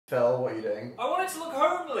Phil, what are you doing? I want it to look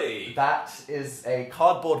homely. That is a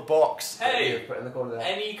cardboard box that Hey, you put in the corner there.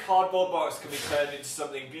 Any cardboard box can be turned into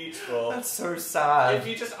something beautiful. That's so sad. If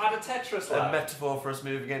you just add a Tetris A lab. metaphor for us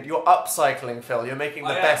moving in. You're upcycling, Phil. You're making the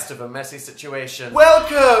I am. best of a messy situation.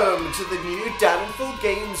 Welcome to the new Danful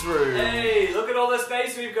Games Room. Hey, look at all the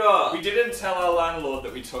space we've got. We didn't tell our landlord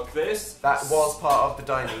that we took this. That was part of the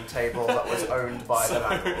dining table that was owned by the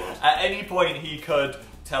landlord. At any point he could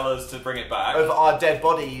tell us to bring it back. Over our dead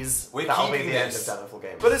bodies, We're that'll be keeping the end of this. Danful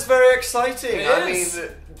Games. But it's very exciting. It I is. mean,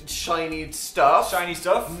 shiny stuff. Shiny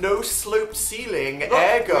stuff. No sloped ceiling. Look,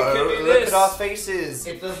 Ergo, we can do look this. at our faces.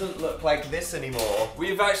 It doesn't look like this anymore.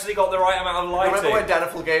 We've actually got the right amount of lighting. Remember when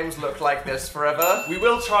Danful Games looked like this forever? We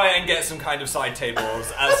will try and get some kind of side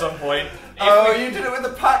tables at some point. Oh, you did it with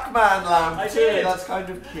the Pac-Man lamp I too. did. That's kind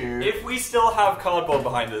of cute. If we still have cardboard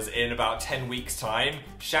behind us in about 10 weeks' time,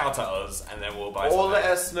 shout at us and then we'll buy Or something. let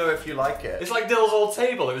us know if you like it. It's like Dill's old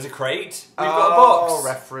table. It was a crate. We've got a box.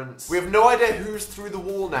 Reference. We have no idea who's through the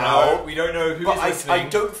wall now. No, we don't know who But is I listening.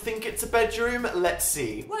 don't think it's a bedroom. Let's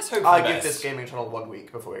see. Let's hope for I the give best. this gaming channel 1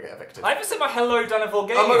 week before we get evicted. I haven't said my hello, Danful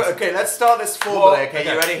Games. Oh my god, okay, let's start this formally. Well, okay,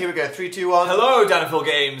 okay. you ready? Here we go. 3, 2, 1. Hello, Danful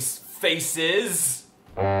Games faces.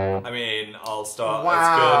 I mean, I'll start Wow.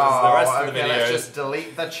 as good as the rest of the Okay, videos. let's just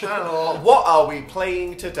delete the channel. What are we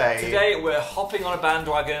playing today? Today we're hopping on a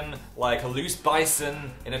bandwagon like a loose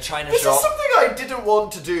bison in a china This shop. is something I didn't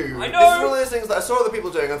want to do. I This is know. one of those things that I saw other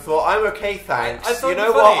people doing and thought, I'm okay, thanks. I thought You it'd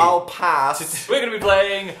know be what? funny. I'll pass. We're going to be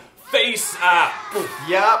playing FACEAPP.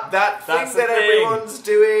 Yep, that thing That's the that thing. everyone's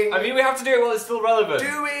doing. I mean, we have to do it while it's still relevant.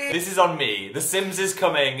 Do it. This is on me. The Sims is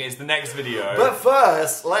coming is the next video. But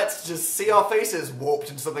first, let's just see our faces warped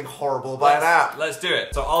into something horrible by an app. Let's do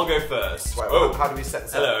it. So I'll go first. Wait, Oh, how do we set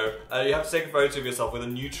this up? hello. You have to take a photo of yourself with a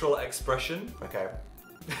neutral expression. Okay.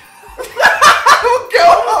 Go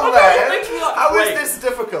on, You're man! making me like- How is wait. this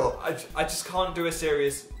difficult? I just can't do a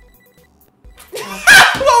serious... What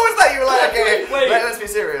was that? You were like, okay, Wait. let's be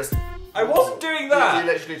serious. I wasn't doing that.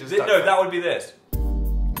 You literally just No, ducked that would be this.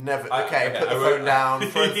 Never. I- Okay, okay, put the I phone won't- down,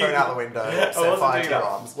 throw the phone out the window, I set wasn't fire doing to your that.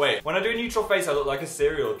 arms. Wait, when I do a neutral face, I look like a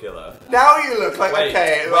serial killer. Now you look like, Wait,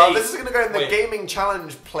 okay, well, wait, this is going to go in the wait. gaming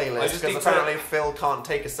challenge I playlist, just because need to- apparently Phil can't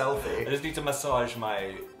take a I selfie. just need to massage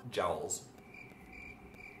my jowls.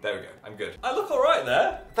 There we go. I'm good. I look alright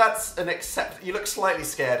there. That's an you look slightly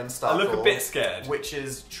scared and I startled. look a bit scared. Which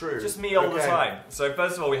is true. Just me all the Okay. time. So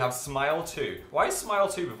first of all, we have Smile 2. Why is Smile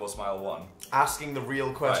 2 before Smile 1? Asking the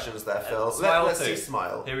real questions there, Phil. Smile Let's 2. see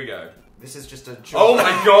Smile. Here we go. This is just a joke. Oh my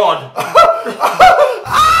god!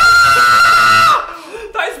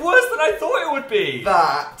 That is worse than I thought it would be!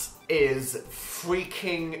 That is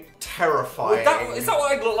freaking terrifying. Is that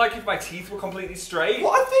what I'd look like if my teeth were completely straight?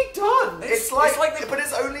 What have they done? It's like like they- but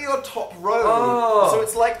it's only your top row. Oh. So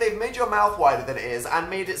it's like they've made your mouth wider than it is and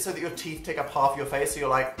made it so that your teeth take up half your face, so you're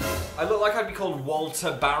like... I look like I'd be called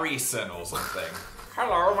Walter Barryson or something.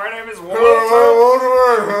 Hello, my name is Walter.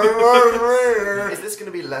 Is this going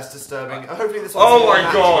to be less disturbing? Hopefully this Oh one's more my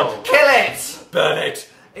natural. god. Kill it! Burn it!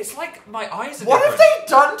 It's like my eyes are What have different.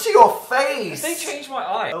 they done to your face? They changed my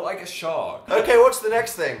eye. I look like a shark. Okay, what's the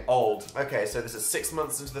next thing? Old. Okay, so this is 6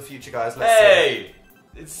 months into the future, guys. Let's Hey!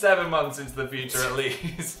 It's 7 months into the future at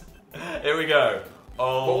least. Here we go.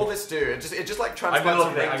 What will Oh. this do? It just like I'm transplants gonna look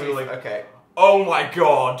some at it, I'm ring gonna teeth. look- Okay. Oh my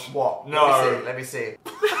god. What? No. Let me see.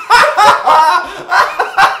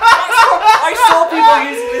 I saw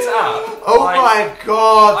people using this app. Oh Like, my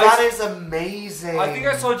god, that I- is amazing. I think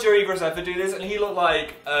I saw Jerry Grossefa do this and he looked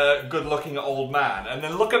like a good-looking old man. And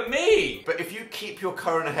then look at me! But if you keep your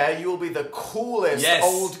current hair, you will be the coolest Yes.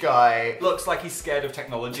 old guy. Looks like he's scared of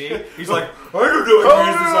technology. He's like, I don't know how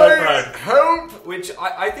to use this iPad. Help! Which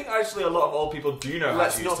I think actually a lot of old people do know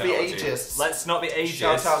Let's how to use not be technology. ageist. Let's not be ageist.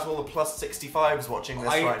 Shout out to all the plus 65s watching this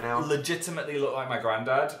I right now. legitimately look like my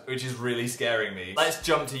granddad, which is really scaring me. Let's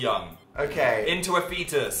jump to young. Okay. Into a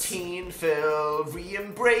fetus. Teen Phil,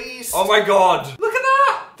 re-embrace. Oh my god! Look at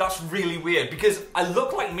that! That's really weird because I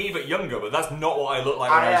look like me but younger, but that's not what I look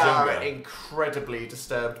like when I was I am younger. incredibly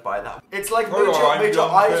disturbed by that. It's like Hello, I'm made your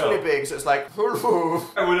young eyes Phil. really big, so it's like I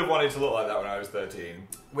would have wanted to look like that when I was 13.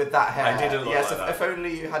 with that hair. I didn't look yes, like that. if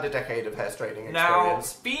only you had a decade of hair straightening Now,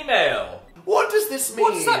 experience. female. What does this mean?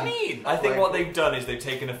 What does that mean? I think Like- what they've done is they've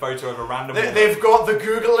taken a photo of a random woman. They've got the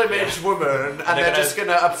Google image woman, and they're gonna just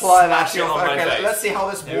gonna apply that smash to it your on my okay, face. let's see how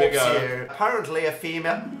this Here we warps go. you. Apparently a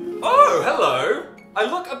female... Oh, hello! I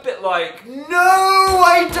look a bit like... No,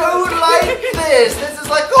 I don't like this! This is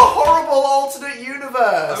like a horrible alternate universe!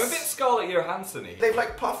 universe. I'm a bit Scarlett Johansson-y. They've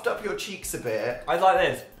like puffed up your cheeks a bit. I like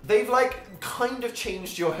this. They've like kind of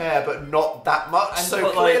changed your hair, but not that much. And so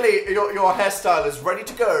but, clearly your hairstyle is ready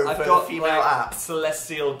to go I've for got the female like, app.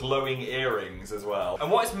 celestial glowing earrings as well. And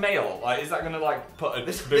what is male? Like, is that gonna like put a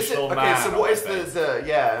traditional okay, man? so what on is my face?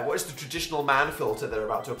 what is the traditional man filter they're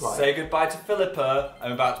about to apply? Say goodbye to Philippa.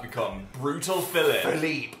 I'm about to become brutal Philip.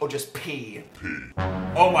 Philippe or just P.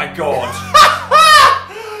 Oh my god.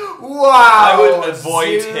 Wow! I would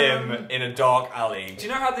avoid him in a dark alley. Do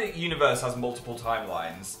you know how the universe has multiple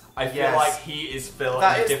timelines? I feel like he is Phil in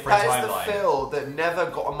a different timeline. That is the Phil that never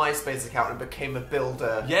got a MySpace account and became a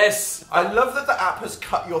builder. Yes! I love that the app has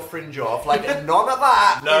cut your fringe off. Like, none of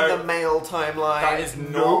that in the male timeline. That is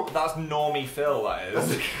that's normie Phil, that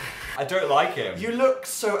is. I don't like him. You look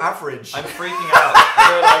so average. I'm freaking out.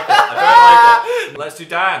 I don't like it. Let's do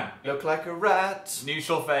Dan. Look like a rat.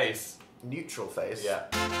 Neutral face. Neutral face? Yeah.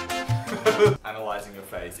 Analysing your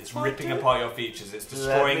face. It's ripping apart your features. It's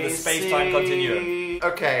destroying the space-time continuum.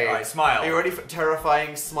 Okay. Alright, smile. Are you ready for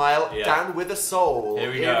terrifying smile? Yeah. Dan with a soul.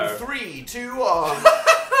 Here we go. 3, 2, 1.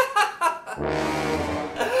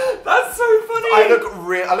 That's so funny! I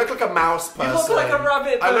look like a mouse person. You look like a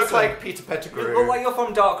rabbit person. I look like Peter Pettigrew. You look like you're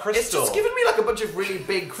from Dark Crystal. It's just giving me like a bunch of really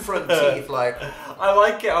big front teeth, like... I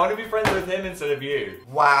like it. I want to be friends with him instead of you.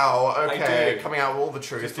 Wow, okay. I do. Coming out with all the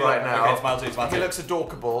truth Just right now. Okay, smile two, smile two. He looks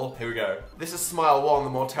adorkable. Here we go. This is smile 1,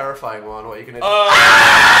 the more terrifying one. What are you gonna do?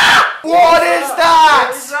 What is that?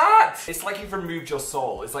 What is that? It's like you've removed your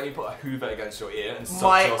soul. It's like you put a Hoover against your ear and sucked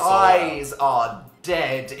My your soul eyes out. are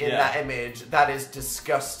dead in that image. That is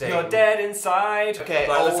disgusting. You're dead inside. Okay,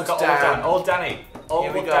 right, let's old look at Dan. Old Danny. Old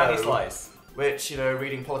Here we Danny go. Slice. Which, you know,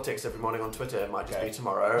 reading politics every morning on Twitter might just be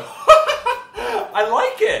tomorrow. I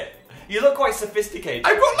like it. You look quite sophisticated.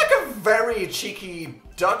 I've got like a very cheeky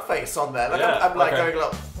duck face on there. Like I'm like going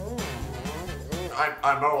like,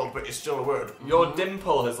 I'm old, but you're still a word. Your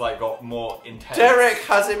dimple has like got more intense. Derek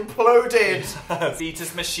has imploded.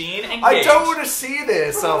 Fetus machine engaged. I don't want to see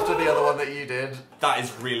this after the other one that you did. That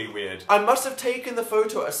is really weird. I must have taken the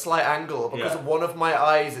photo at a slight angle because one of my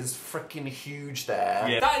eyes is freaking huge there.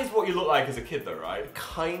 Yeah, that is what you look like as a kid though, right?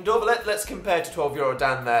 Kind of. Let's compare to 12-year-old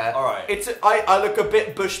Dan there. Alright. I look a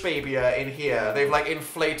bit bush babyer in here. They've like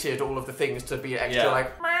inflated all of the things to be extra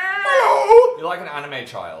like, hello! You're like an anime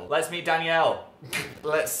child. Let's meet Danielle.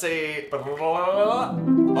 Let's see.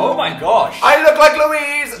 Oh my gosh! I look like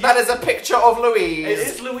Louise! That is a picture of Louise. It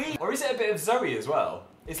is Louise. Or is it a bit of Zoe as well?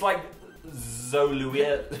 It's like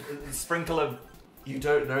Zoe, sprinkle of... You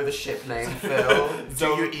don't know the ship name, Phil. Do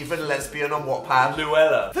you even lesbian on Wattpad?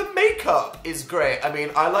 Luella. The makeup is great. I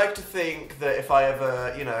mean, I like to think that if I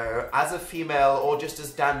ever, you know, as a female or just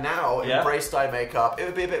as Dan now, embraced eye makeup, it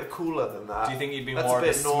would be a bit cooler than that. Do you think you'd be That's more of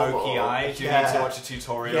a normal. smoky eye? Do you need to watch a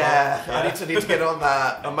tutorial? Yeah, I need to get on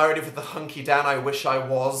that. Am I ready for the hunky Dan I wish I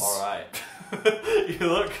was? Alright. You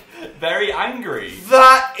look very angry.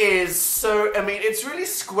 That is so... I mean, it's really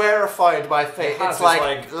squarified my face. It's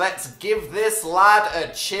like, let's give this lad a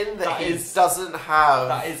chin that he doesn't have.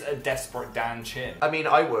 That is a desperate Dan chin. I mean,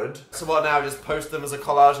 I would. So what now, just post them as a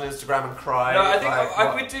collage on Instagram and cry? No, I think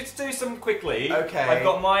I would do some quickly. Okay. I've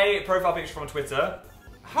got my profile picture from Twitter.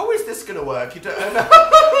 How is this gonna work? You don't know.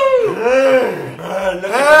 Look at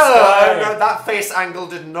this guy. No, that face angle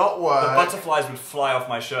did not work. The butterflies would fly off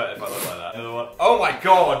my shirt if I looked like that. Another one. Oh my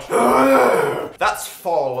god! That's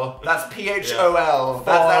Phol. That's Phol.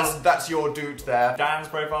 That's your dude there. Dan's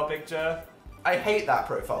profile picture. I hate that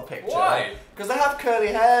profile picture. Why? Because I have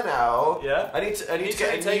curly hair now. Yeah. I need to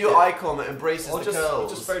get a new icon that embraces the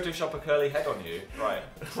curls. Just Photoshop a curly head on you. Right.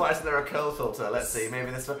 Why isn't there a curl filter? Let's see.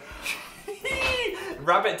 Maybe this one.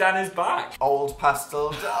 Rabbit Dan is back. Old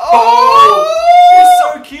pastel. Oh! He's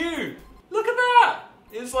so cute. Look at that.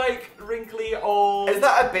 It's like wrinkly old. Is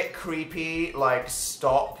that a bit creepy? Like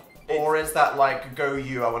stop. Or is that like, go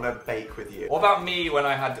you, I want to bake with you? What about me when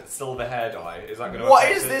I had silver hair dye? Is that going to What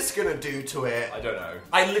is this going to do to it? I don't know.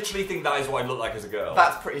 I literally think that is what I look like as a girl.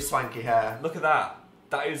 That's pretty swanky hair. Look at that.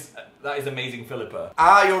 That is amazing, Philippa.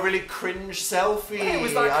 Ah, your really cringe selfie. Hey,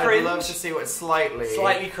 was that cringe? I'd love to see what it's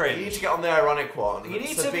slightly cringe. You need to get on the ironic one. You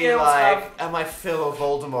need to be able like, to have... am I Phil or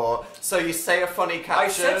Voldemort? So you say a funny caption.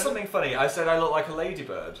 I said something funny. I said I look like a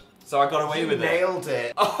ladybird. So I got away with it. Nailed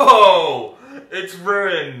it. Oh, it's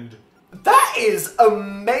ruined. That is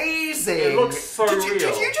amazing! It looks so real. Did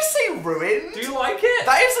you just say ruined? Do you like it?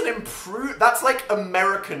 That is an improve. That's like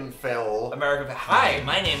American Phil. Hi,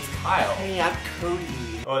 my name's Kyle. Hey, I'm Cody.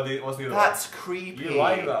 Oh, what's the other That's one? creepy. You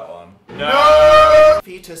like that one? No!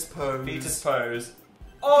 Fetus pose. Fetus pose.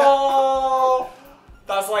 Oh!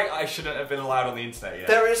 That's like I shouldn't have been allowed on the internet yet.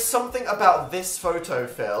 There is something about this photo,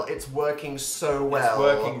 Phil. It's working so well.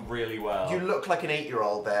 It's working really well. You look like an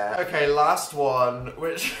 8-year-old there. Okay, last one,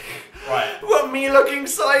 which... Right. Well, me looking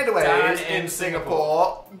sideways Dan in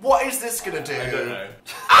Singapore. What is this gonna do? I don't know.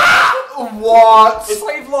 What? It's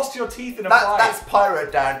like you've lost your teeth in a fight. That's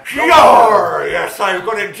Pirate Dan. Yes, I've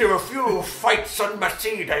got into a few fights on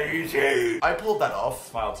Mercedes. I pulled that off.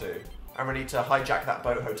 Smile too. I'm ready to hijack that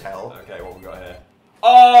boat hotel. Okay, what we got here?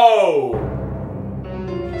 Oh!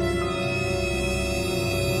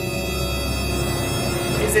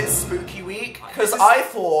 Is it spooky week? Because I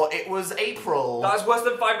thought it was April. That's worse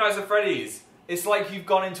than Five Nights at Freddy's. It's like you've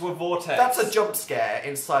gone into a vortex. That's a jump scare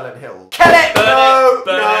in Silent Hill. Kill it! No!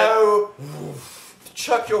 No!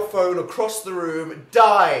 Chuck your phone across the room.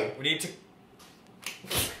 Die! We need to...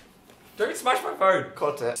 Don't smash my phone.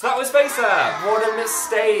 Got it. So that was FACEAPP. What a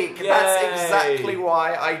mistake. Yay. That's exactly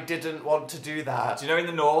why I didn't want to do that. Do you know in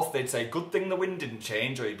the north they'd say, good thing the wind didn't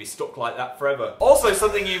change or you'd be stuck like that forever. Also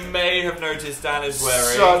something you may have noticed Dan is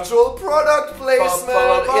wearing. Subtle product placement.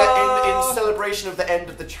 Ba, ba, ba. Yeah, in celebration of the end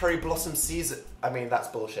of the cherry blossom season. I mean, that's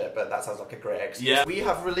bullshit, but that sounds like a great excuse. Yeah. We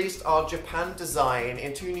have released our Japan design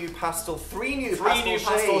in three new pastel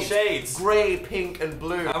shades. Grey, pink, and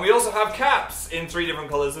blue. And we also have caps in 3 different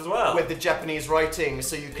colours as well. With the Japanese writing,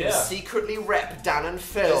 so you can secretly rep Dan and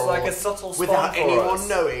Phil. It's like a subtle spawn without for anyone us.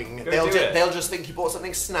 knowing. They'll just think you bought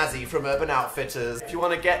something snazzy from Urban Outfitters. If you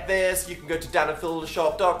want to get this, you can go to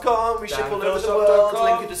danandphilshop.com. We ship all over the world.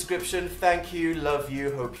 Link in description. Thank you, love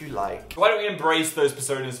you, hope you like. Why don't we embrace those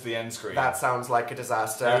personas for the end screen? That sounds like a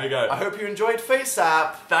disaster. There we go. I hope you enjoyed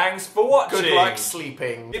FACEAPP. Thanks for watching. Good luck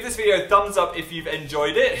sleeping. Give this video a thumbs up if you've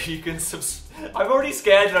enjoyed it. You can I'm already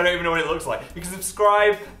scared and I don't even know what it looks like. You can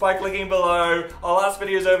subscribe by clicking below. Our last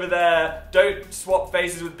video's over there. Don't swap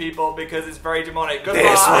faces with people because it's very demonic. Goodbye.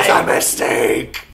 This was a mistake.